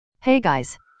Hey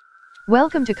guys!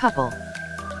 Welcome to Couple.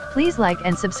 Please like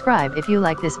and subscribe if you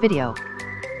like this video.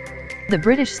 The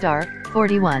British star,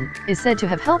 41, is said to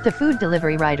have helped a food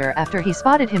delivery rider after he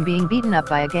spotted him being beaten up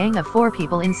by a gang of 4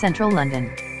 people in central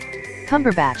London.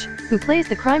 Cumberbatch, who plays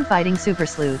the crime-fighting super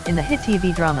sleuth in the hit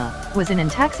TV drama, was in a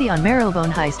taxi on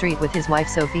Marylebone High Street with his wife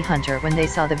Sophie Hunter when they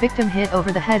saw the victim hit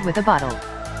over the head with a bottle.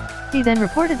 He then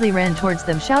reportedly ran towards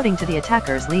them shouting to the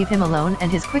attackers leave him alone, and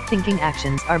his quick-thinking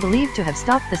actions are believed to have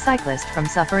stopped the cyclist from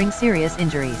suffering serious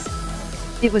injuries.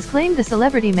 It was claimed the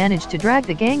celebrity managed to drag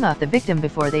the gang off the victim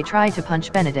before they tried to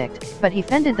punch Benedict, but he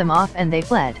fended them off and they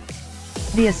fled.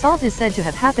 The assault is said to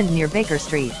have happened near Baker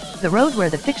Street, the road where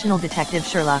the fictional detective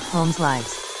Sherlock Holmes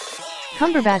lives.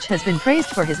 Cumberbatch has been praised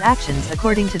for his actions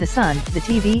according to The Sun, the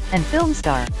TV and film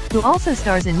star, who also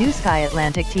stars in New Sky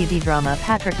Atlantic TV drama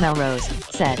Patrick Melrose,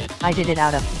 said, "I did it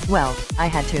out of, well, I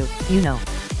had to, you know."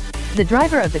 The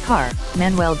driver of the car,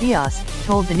 Manuel Diaz,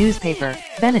 told the newspaper,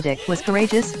 "Benedict was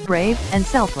courageous, brave, and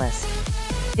selfless.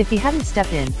 If he hadn't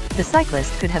stepped in, the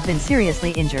cyclist could have been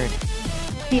seriously injured."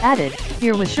 He added,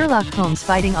 "Here was Sherlock Holmes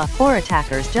fighting off 4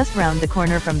 attackers just round the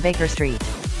corner from Baker Street.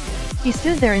 He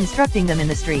stood there instructing them in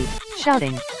the street,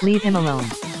 shouting, 'Leave him alone.'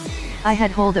 I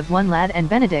had hold of one lad and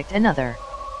Benedict another.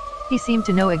 He seemed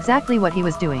to know exactly what he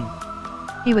was doing.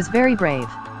 He was very brave.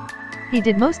 He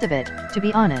did most of it, to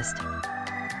be honest."